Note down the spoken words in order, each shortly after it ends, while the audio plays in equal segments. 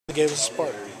gave us a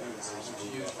spark.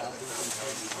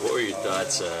 What were your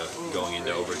thoughts going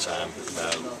into overtime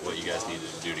about what you guys needed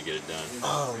to do to get it done?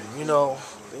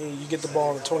 You get the ball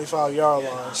on the 25-yard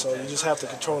line, so you just have to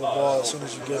control the ball as soon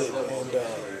as you get it. And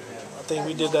I think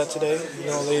we did that today.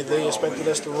 They expected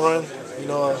us to run,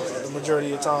 the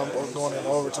majority of the time going into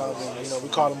overtime. And, we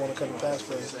caught them on a couple of pass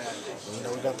plays.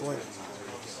 And, we got the win.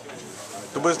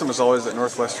 The wisdom is always that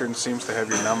Northwestern seems to have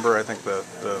your number. I think the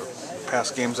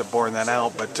past games have borne that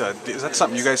out. But is that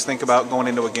something you guys think about going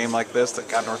into a game like this? That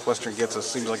Northwestern gets us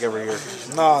seems like every year.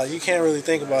 Nah, you can't really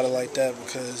think about it like that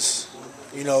because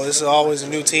this is always a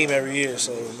new team every year.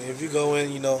 So if you go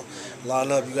in,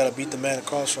 line up, you got to beat the man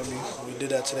across from you. We did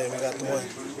that today. We got the win.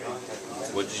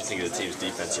 What did you think of the team's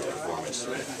defensive performance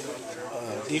today?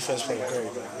 Defense played great.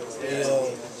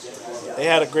 They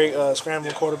had a great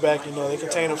scrambling quarterback. They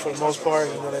contained him for the most part.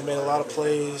 They made a lot of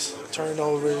plays,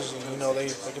 turnovers, and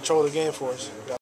they controlled the game for us.